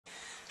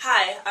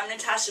I'm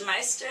Natasha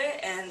Meister,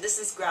 and this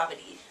is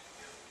Gravity.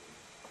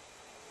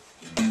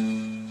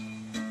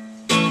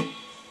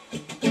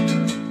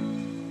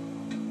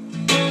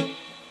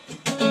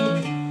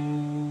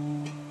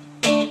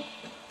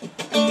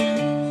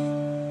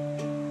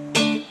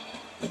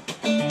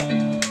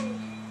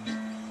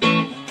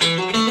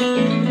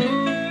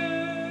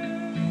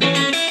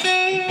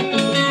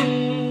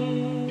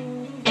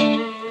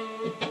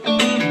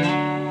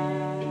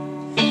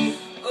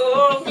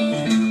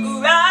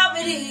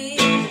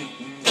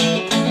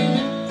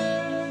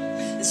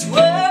 It's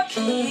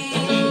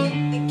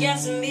working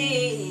against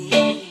me.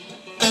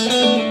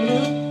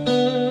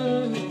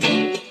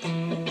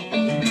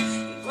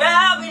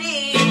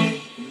 Gravity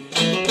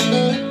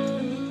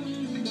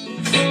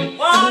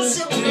wants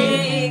to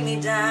bring me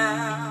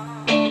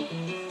down.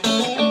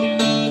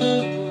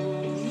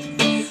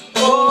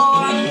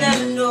 Oh, I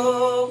never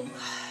know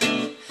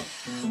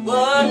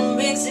what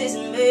mixes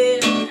me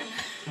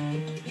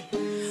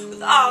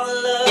with all the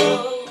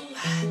love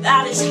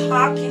that his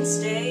heart can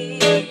stay.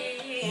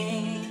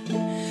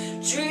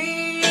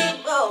 Dream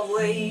of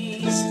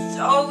ways to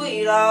throw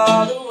it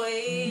all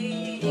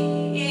away.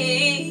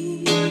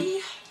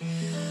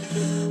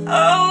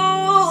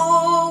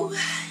 Oh,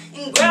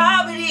 and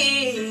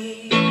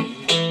gravity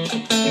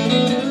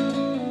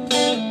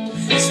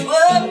is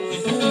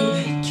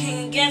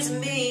working against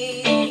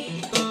me.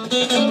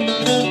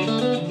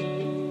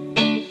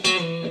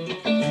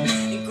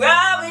 And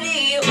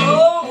gravity,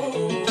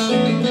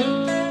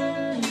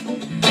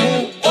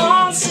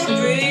 wants to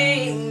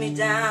bring me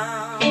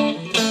down.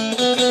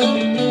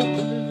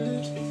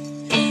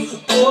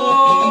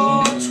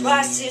 Oh,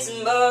 twice as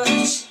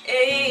much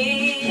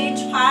ain't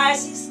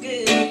twice as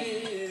good,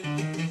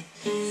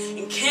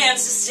 and can't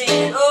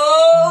sustain,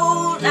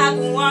 oh, like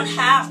one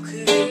half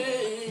could.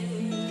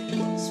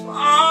 Just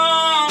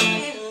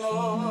wanting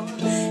more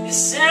to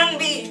send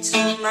me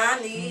to my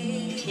knees.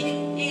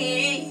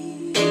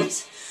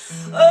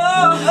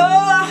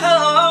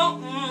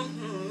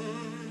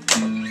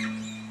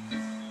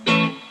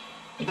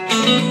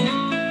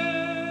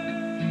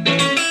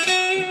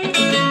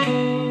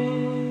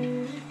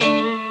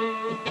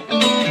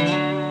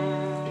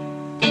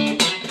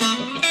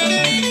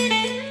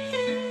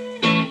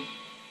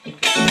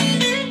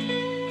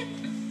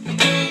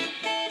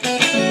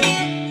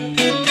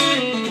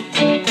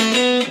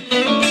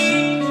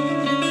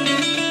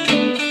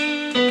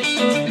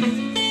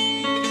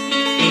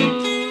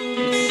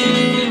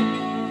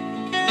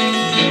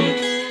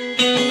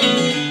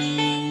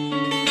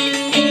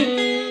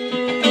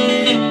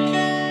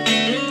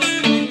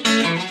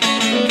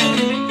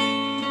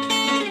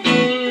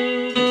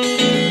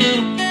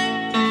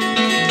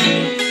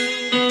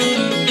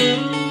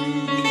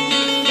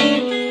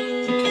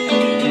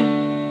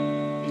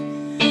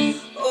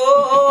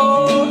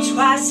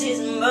 Twice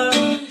as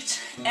much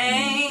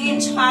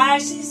ain't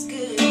twice as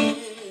good.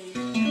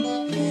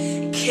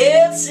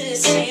 Kept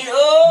sustain,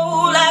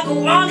 oh, like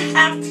one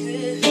half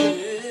could.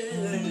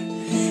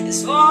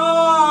 It's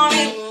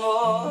wanting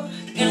more,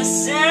 gonna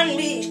send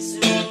me to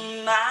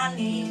my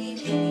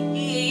knees.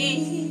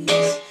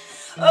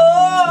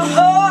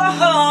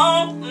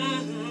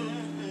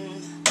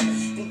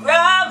 And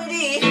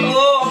gravity,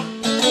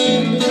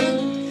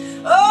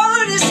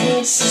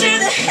 just steer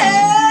the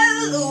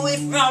hell away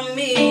from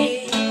me.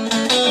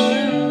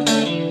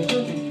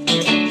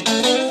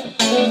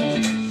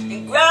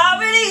 And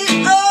gravity,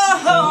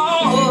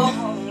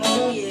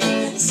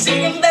 yeah,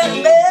 singing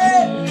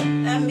better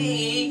than me.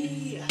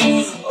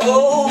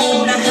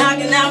 Oh, now how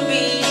can I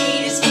be?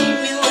 Just keep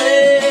me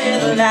where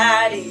the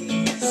light is.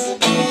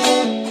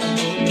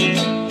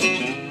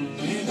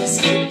 Just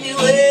keep me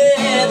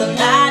where the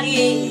light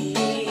is.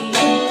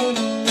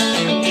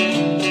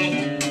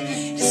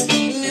 Just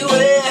keep me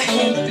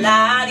where the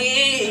light is.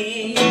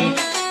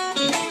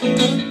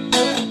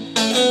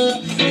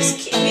 Just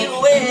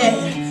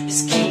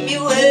keep me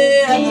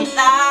where the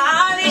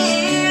light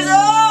is.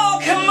 Oh,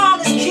 come on,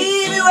 just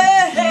keep me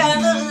where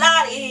the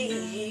light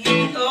is.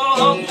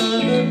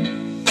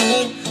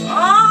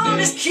 Oh,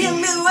 just keep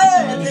me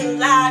where the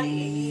light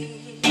is.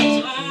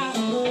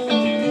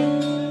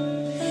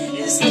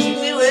 Just keep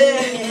me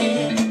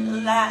where the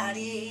light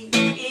is.